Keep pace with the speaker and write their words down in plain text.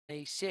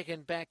The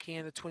second back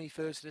here in the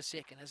 21st of the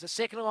second. As the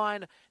second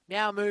line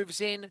now moves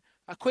in,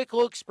 a quick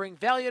look, Spring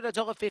Value at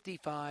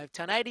 $1.55,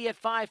 Ton 80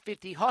 at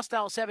 $5.50,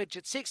 Hostile Savage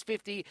at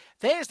 $6.50.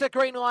 There's the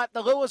green light,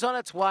 the lure's on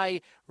its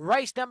way.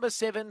 Race number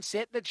 7,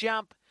 set the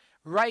jump.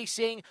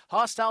 Racing,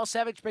 Hostile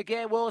Savage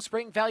began well,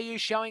 Spring Value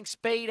showing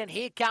speed, and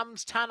here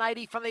comes Ton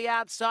 80 from the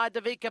outside,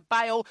 Davika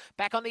Bale.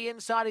 Back on the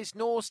inside is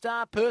North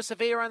Star,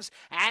 Perseverance,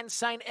 and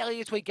St.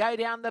 Eliot. We go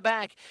down the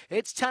back.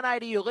 It's Ton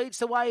 80 who leads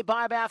the way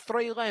by about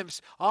 3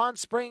 lengths. On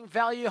Spring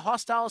Value,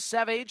 Hostile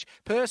Savage,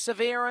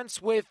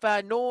 Perseverance with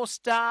North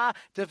Star,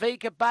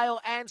 Davika Bale,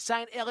 and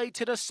St. Eliot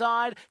to the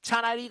side.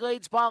 Ton 80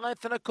 leads by a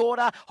length and a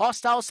quarter.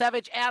 Hostile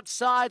Savage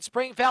outside,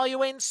 Spring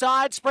Value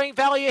inside. Spring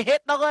Value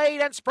hit the lead,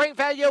 and Spring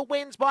Value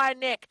wins by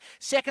neck.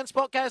 Second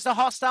spot goes to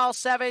Hostile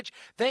Savage.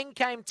 Then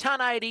came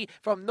Ton 80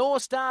 from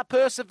North Star,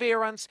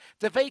 Perseverance,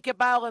 Davika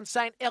Bale and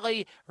St.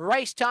 Ellie.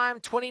 Race time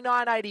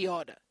 29.80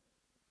 odd.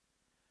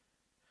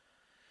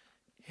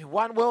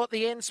 Won well at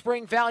the end,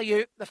 Spring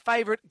Value. The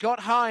favourite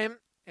got home.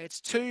 It's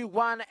 2,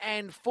 1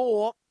 and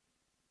 4.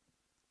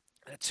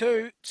 The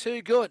 2,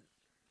 too good.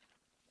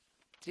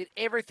 Did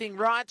everything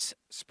right.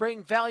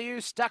 Spring Value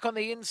stuck on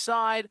the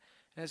inside.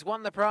 Has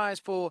won the prize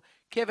for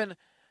Kevin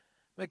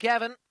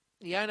McGavin.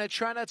 The owner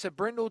trainer to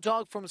Brindle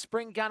Dog from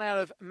Spring Gun out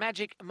of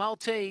Magic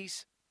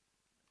Maltese.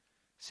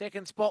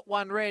 Second spot,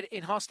 1 red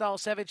in Hostile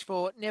Savage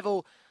for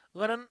Neville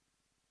Lennon.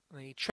 The